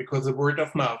institution, because the word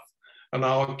of mouth on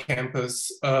our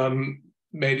campus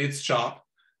made its job.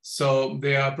 So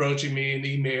they are approaching me in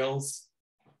emails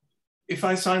if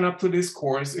I sign up to this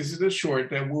course, is it assured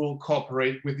that we'll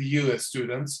cooperate with the US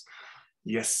students?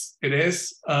 Yes, it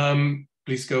is.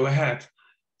 Please go ahead.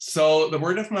 So the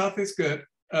word of mouth is good.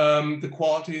 The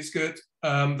quality is good.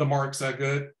 The marks are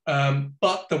good,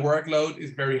 but the workload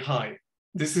is very high.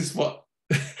 This is what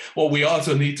we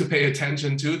also need to pay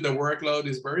attention to. The workload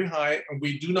is very high, and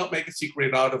we do not make a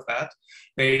secret out of that.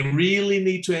 They really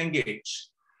need to engage.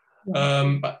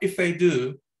 But if they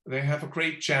do, they have a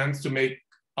great chance to make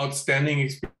outstanding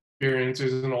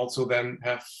experiences and also then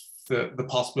have the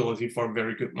possibility for a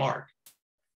very good mark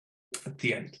at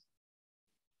the end.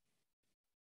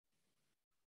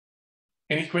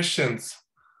 Any questions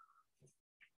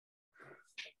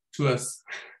to us?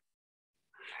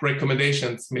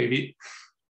 Recommendations, maybe,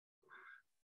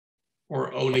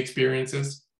 or own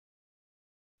experiences?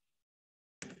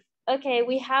 Okay,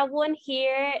 we have one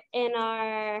here in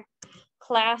our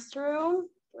classroom.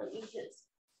 Let me just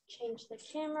change the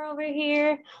camera over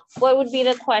here. What would be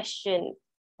the question?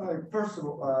 First of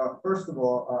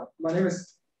all, my name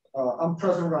is, I'm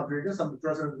President Rodriguez. I'm the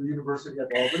president of the University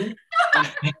at Albany.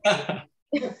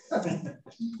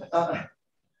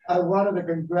 I wanted to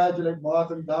congratulate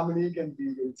Martha and Dominik and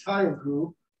the entire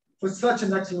group for such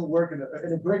an excellent work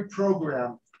and a great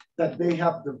program that they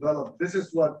have developed. This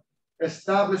is what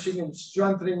establishing and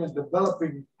strengthening and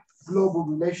developing global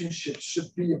relationships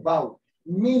should be about.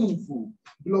 Meaningful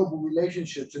global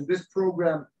relationships, and this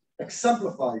program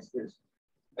exemplifies this.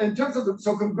 In terms of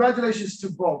so congratulations to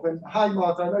both, and hi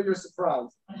Martha, I know you're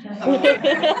surprised.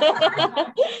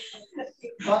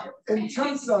 In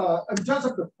terms of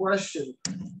the question,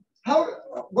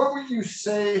 what would you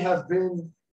say have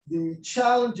been the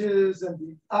challenges and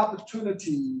the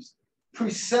opportunities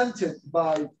presented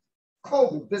by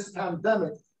COVID, this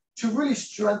pandemic, to really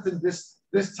strengthen this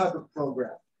type of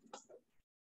program?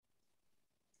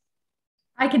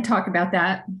 I can talk about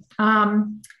that.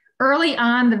 Early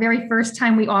on, the very first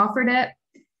time we offered it,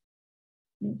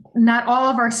 not all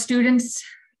of our students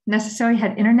necessarily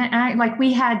had internet. Like,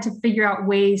 we had to figure out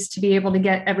ways to be able to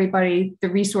get everybody the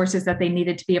resources that they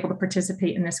needed to be able to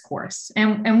participate in this course.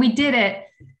 And we did it.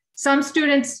 Some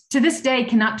students to this day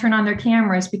cannot turn on their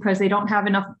cameras because they don't have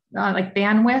enough like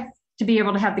bandwidth to be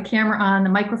able to have the camera on, the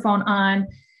microphone on.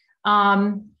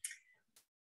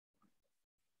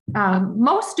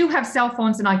 Most do have cell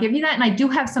phones, and I'll give you that. And I do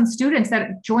have some students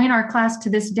that join our class to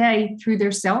this day through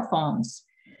their cell phones.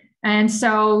 And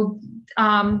so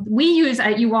we use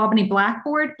at UAlbany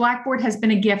Blackboard. Blackboard has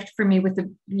been a gift for me with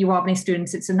the UAlbany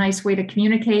students. It's a nice way to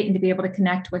communicate and to be able to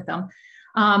connect with them.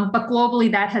 But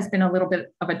globally, that has been a little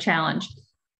bit of a challenge.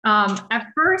 At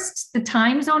first, the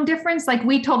time zone difference, like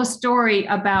we told a story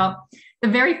about the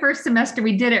very first semester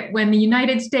we did it when the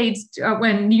United States,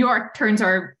 when New York turns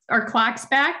our clocks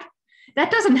back. That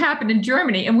doesn't happen in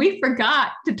Germany. And we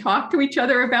forgot to talk to each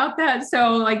other about that.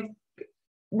 So like,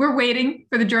 we're waiting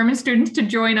for the German students to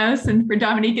join us and for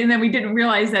Dominik, and then we didn't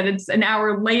realize that it's an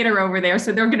hour later over there.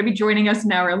 So they're going to be joining us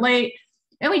an hour late.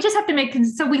 And we just have to make,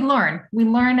 so we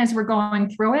learn as we're going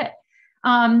through it.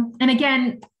 And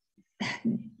again,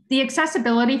 the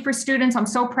accessibility for students, I'm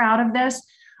so proud of this.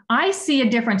 I see a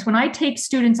difference when I take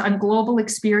students on global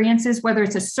experiences, whether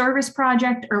it's a service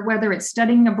project or whether it's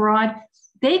studying abroad,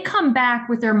 they come back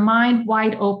with their mind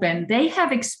wide open. They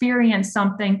have experienced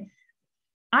something.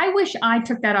 I wish I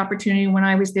took that opportunity when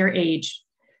I was their age.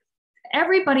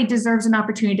 Everybody deserves an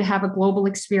opportunity to have a global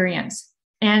experience.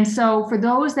 And so for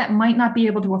those that might not be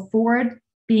able to afford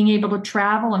being able to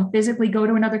travel and physically go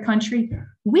to another country,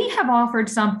 we have offered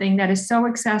something that is so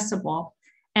accessible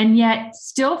and yet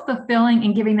still fulfilling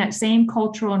and giving that same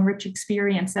cultural and rich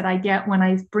experience that I get when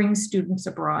I bring students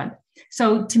abroad.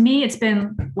 So to me, it's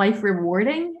been life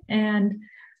rewarding, and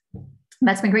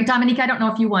that's been great. Dominik, I don't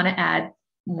know if you want to add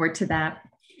more to that.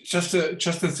 Just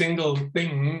a single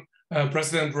thing,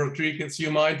 President Rodriguez, you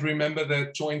might remember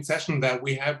the joint session that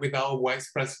we had with our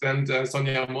Vice President,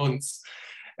 Sonja Munz.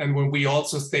 And when we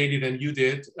also stated, and you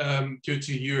did, due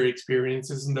to your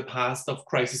experiences in the past of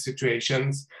crisis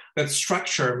situations, that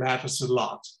structure matters a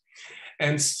lot.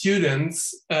 And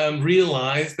students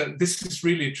realize that this is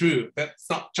really true. That's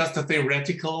not just a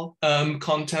theoretical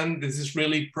content. This is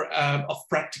really of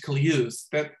practical use,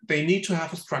 that they need to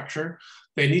have a structure.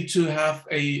 They need to have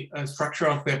a structure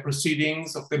of their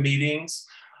proceedings, of the meetings,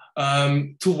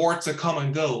 towards a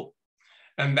common goal.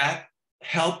 And that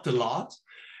helped a lot.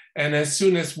 And as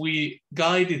soon as we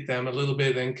guided them a little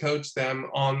bit and coached them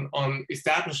on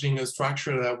establishing a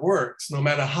structure that works, no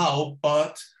matter how,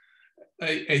 but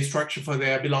a structure for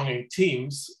their belonging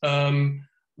teams,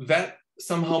 that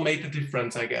somehow made a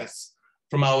difference, I guess,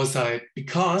 from our side,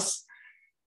 because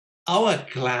our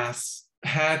class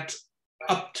had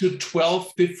up to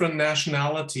 12 different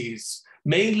nationalities,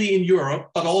 mainly in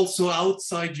Europe, but also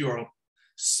outside Europe.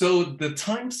 So the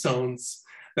time zones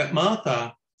that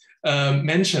Martha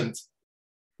mentioned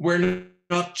were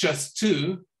not just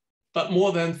 2, but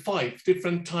more than 5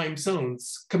 different time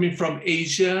zones coming from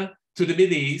Asia to the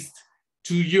Middle East,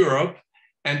 to Europe,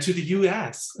 and to the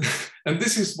US. And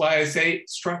this is why I say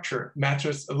structure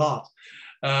matters a lot.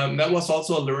 That was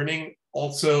also a learning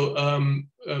also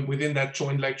within that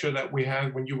joint lecture that we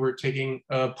had when you were taking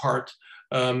part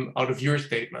out of your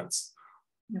statements.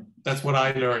 That's what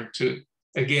I learned too,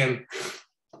 again.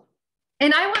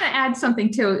 And I want to add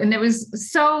something too, and it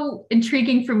was so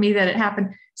intriguing for me that it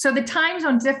happened. So the time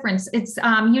zone difference, it's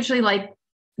usually like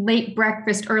late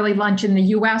breakfast, early lunch in the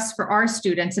US for our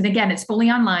students. And again, it's fully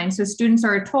online. So students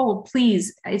are told,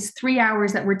 please, it's 3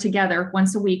 hours that we're together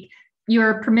once a week.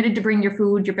 You're permitted to bring your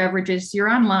food, your beverages, you're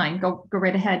online, go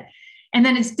right ahead. And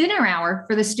then it's dinner hour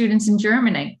for the students in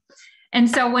Germany. And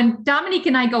so when Dominik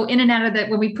and I go in and out of that,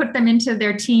 when we put them into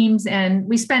their teams and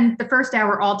we spend the first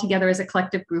hour all together as a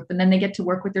collective group, and then they get to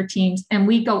work with their teams and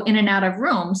we go in and out of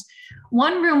rooms.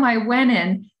 One room I went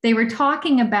in, they were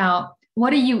talking about,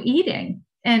 what are you eating?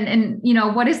 And you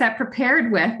know, what is that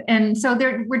prepared with? And so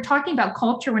we're talking about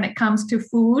culture when it comes to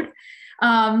food.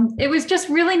 It was just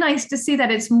really nice to see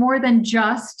that it's more than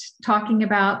just talking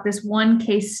about this one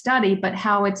case study, but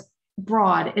how it's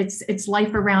broad, it's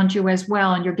life around you as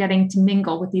well, and you're getting to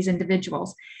mingle with these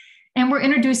individuals. And we're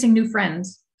introducing new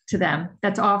friends to them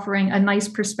that's offering a nice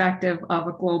perspective of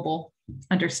a global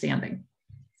understanding.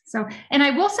 So, and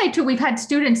I will say too, we've had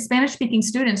students, Spanish-speaking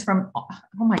students from, oh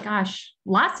my gosh,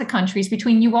 lots of countries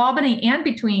between UAlbany and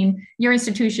between your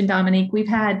institution, Dominik. We've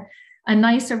had a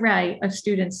nice array of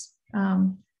students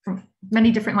from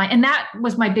many different lines. And that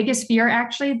was my biggest fear,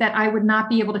 actually, that I would not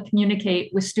be able to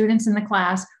communicate with students in the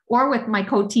class or with my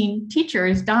co-team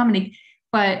teachers, Dominik,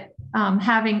 but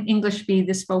having English be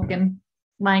the spoken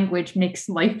language makes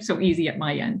life so easy at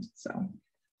my end, so.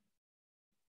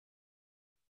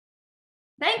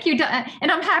 Thank you,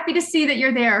 and I'm happy to see that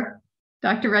you're there,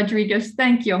 Dr. Rodriguez.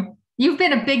 Thank you. You've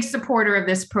been a big supporter of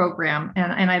this program,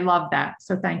 and I love that,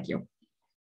 so thank you.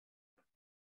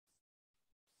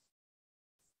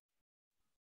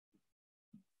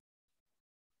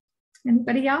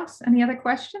 Anybody else? Any other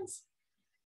questions?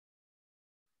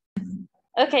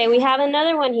 Okay, we have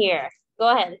another one here.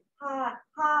 Go ahead.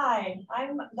 Hi,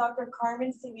 I'm Dr.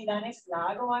 Carmen Cividanes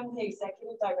Lago. I'm the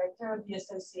Executive Director of the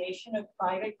Association of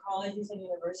Private Colleges and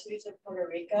Universities of Puerto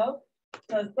Rico.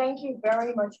 So thank you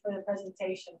very much for the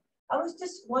presentation. I was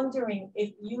just wondering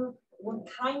if you would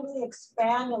kindly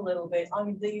expand a little bit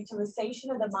on the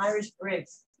utilization of the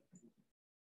Myers-Briggs.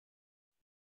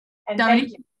 And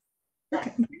Dominik,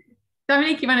 okay.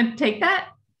 Dominik, you want to take that?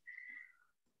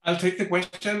 I'll take the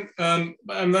question. I'm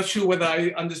not sure whether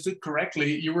I understood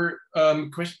correctly. You were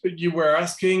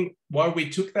asking why we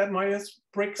took that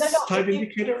Myers-Briggs type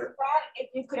indicator? If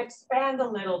you could expand a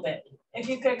little bit. If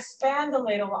you could expand a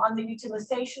little on the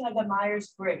utilization of the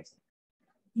Myers-Briggs.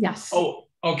 Yes. Oh,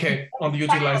 okay, on the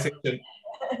utilization.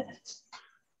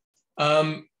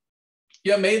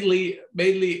 Yeah, mainly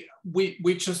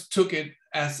we just took it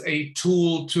as a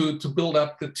tool to build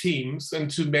up the teams and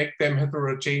to make them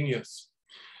heterogeneous,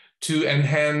 to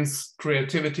enhance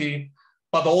creativity,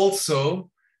 but also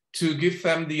to give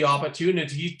them the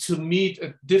opportunity to meet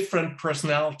a different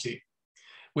personality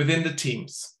within the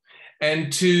teams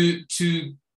and to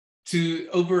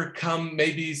overcome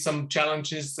maybe some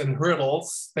challenges and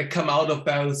hurdles that come out of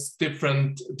those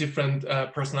different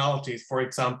personalities. For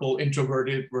example,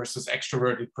 introverted versus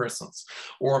extroverted persons,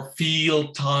 or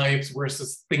feel types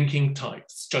versus thinking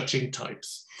types, judging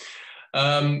types.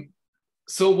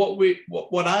 So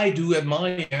what I do at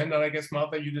my end, and I guess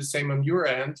Martha, you do the same on your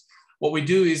end, what we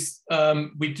do is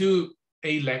we do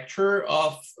a lecture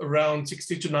of around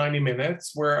 60 to 90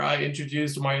 minutes where I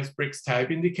introduce the Myers-Briggs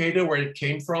type indicator, where it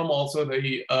came from, also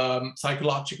the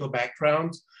psychological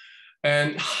background,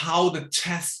 and how the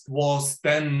test was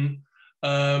then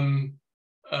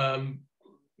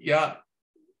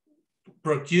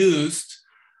produced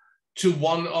to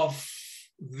one of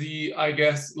the, I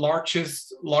guess,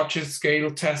 largest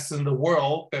scale tests in the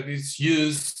world that is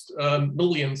used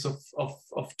millions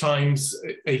of times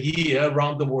a year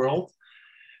around the world.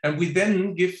 And we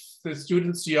then give the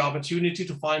students the opportunity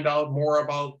to find out more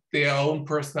about their own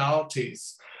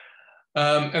personalities.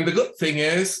 And the good thing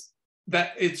is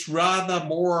that it's rather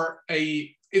more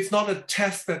it's not a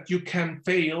test that you can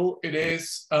fail. It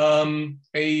is a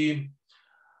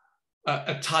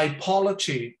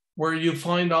typology where you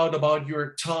find out about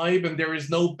your type, and there is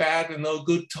no bad and no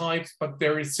good types, but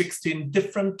there is 16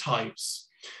 different types,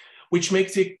 which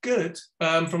makes it good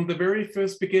from the very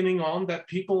first beginning on that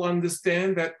people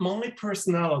understand that my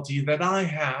personality that I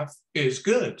have is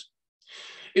good.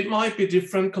 It might be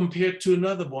different compared to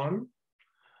another one,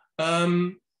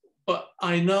 but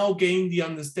I now gain the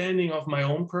understanding of my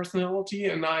own personality,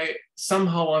 and I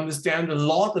somehow understand a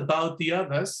lot about the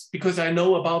others because I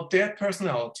know about their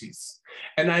personalities,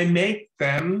 and I make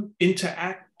them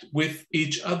interact with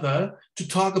each other to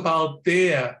talk about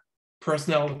their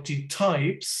personality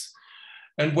types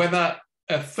and whether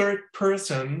a third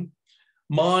person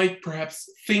might perhaps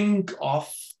think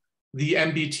of the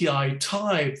MBTI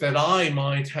type that I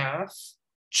might have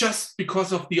just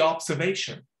because of the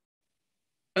observation.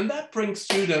 And that brings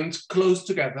students close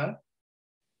together.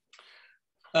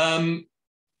 And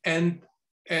in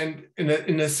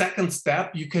a second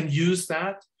step, you can use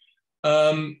that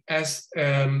as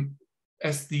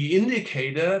the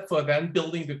indicator for then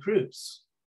building the groups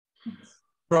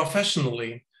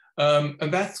professionally.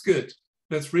 And that's good.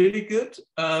 That's really good.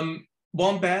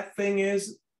 One bad thing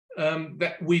is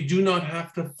that we do not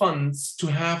have the funds to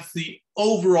have the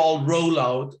overall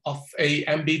rollout of a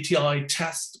MBTI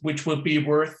test, which would be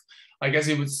worth, I guess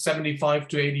it was 75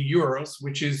 to 80 euros,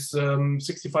 which is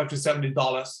 $65 to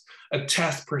 $70 a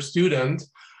test per student.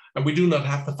 And we do not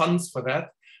have the funds for that.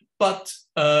 But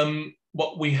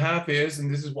what we have is,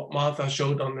 and this is what Martha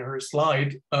showed on her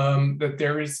slide, that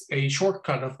there is a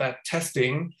shortcut of that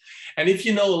testing. And if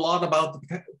you know a lot about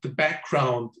the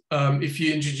background, if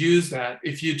you introduce that,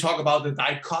 if you talk about the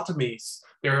dichotomies,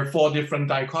 there are 4 different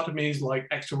dichotomies like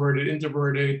extroverted,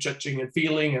 introverted, judging and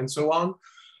feeling, and so on.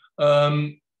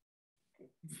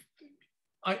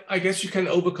 I guess you can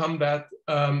overcome that,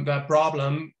 that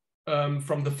problem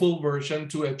from the full version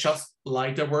to a just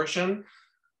lighter version.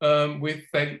 With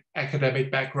the academic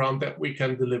background that we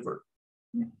can deliver.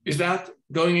 Is that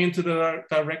going into the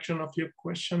direction of your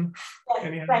question?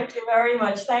 Yes, thank you very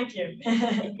much. Thank you.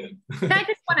 I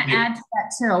just want to add to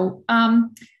that too.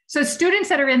 So students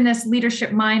that are in this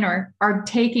leadership minor are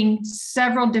taking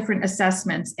several different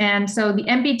assessments. And so the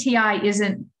MBTI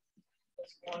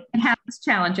it has its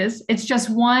challenges. It's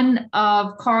just one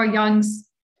of Carl Jung's,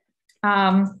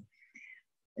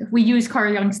 we use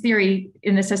Carl Jung's theory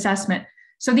in this assessment.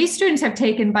 So these students have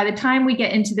taken, by the time we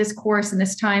get into this course and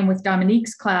this time with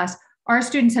Dominik's class, our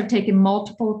students have taken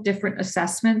multiple different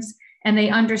assessments, and they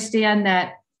understand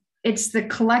that it's the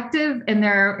collective and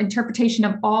their interpretation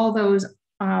of all those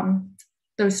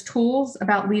tools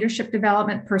about leadership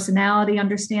development, personality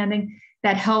understanding,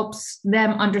 that helps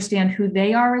them understand who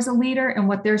they are as a leader and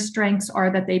what their strengths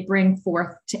are that they bring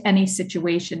forth to any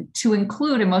situation, to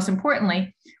include, and most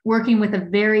importantly, working with a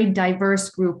very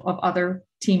diverse group of other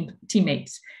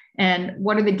teammates. And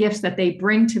what are the gifts that they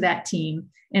bring to that team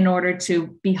in order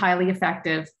to be highly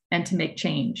effective and to make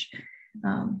change.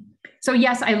 So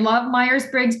yes, I love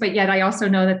Myers-Briggs, but yet I also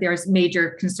know that there's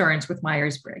major concerns with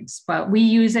Myers-Briggs, but we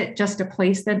use it just to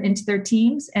place them into their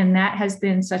teams. And that has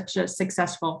been such a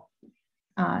successful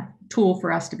tool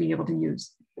for us to be able to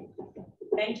use.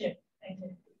 Thank you. Thank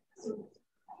you.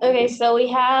 Okay, so we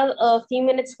have a few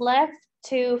minutes left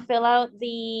to fill out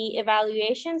the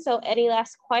evaluation. So any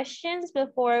last questions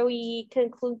before we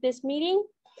conclude this meeting,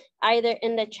 either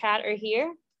in the chat or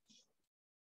here?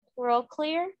 We're all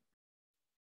clear?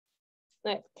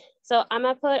 Okay. So I'm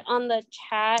gonna put on the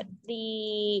chat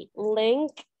the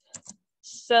link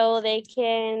so they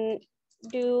can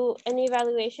do an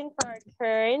evaluation for our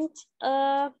current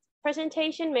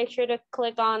presentation. Make sure to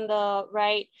click on the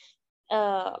right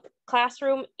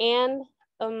classroom and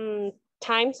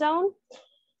time zone.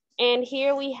 And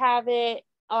here we have it,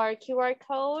 our QR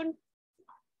code.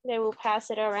 They will pass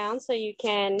it around so you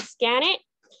can scan it.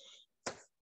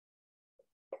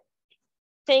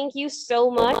 Thank you so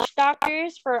much,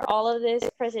 doctors, for all of this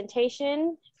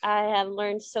presentation. I have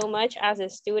learned so much as a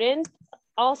student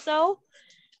also.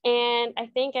 And I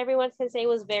think everyone can say it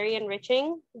was very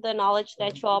enriching, the knowledge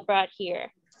that you all brought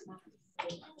here.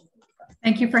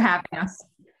 Thank you for having us.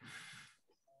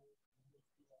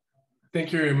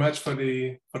 Thank you very much for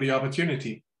the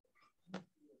opportunity.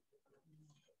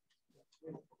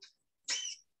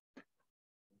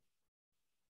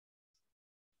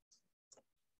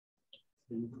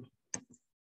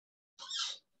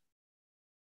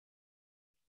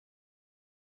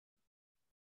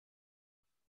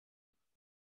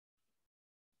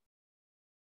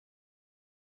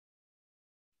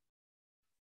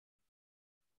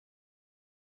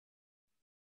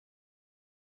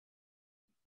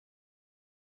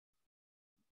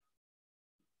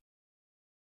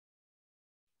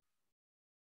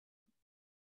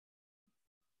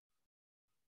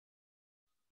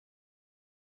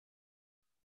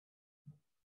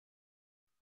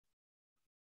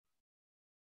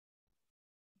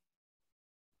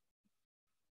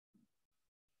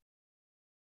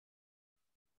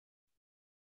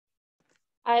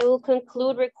 I will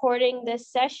conclude recording this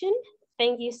session.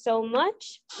 Thank you so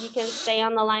much. You can stay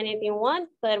on the line if you want,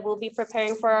 but we'll be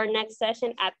preparing for our next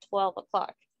session at 12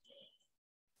 o'clock.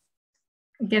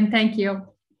 Again, thank you.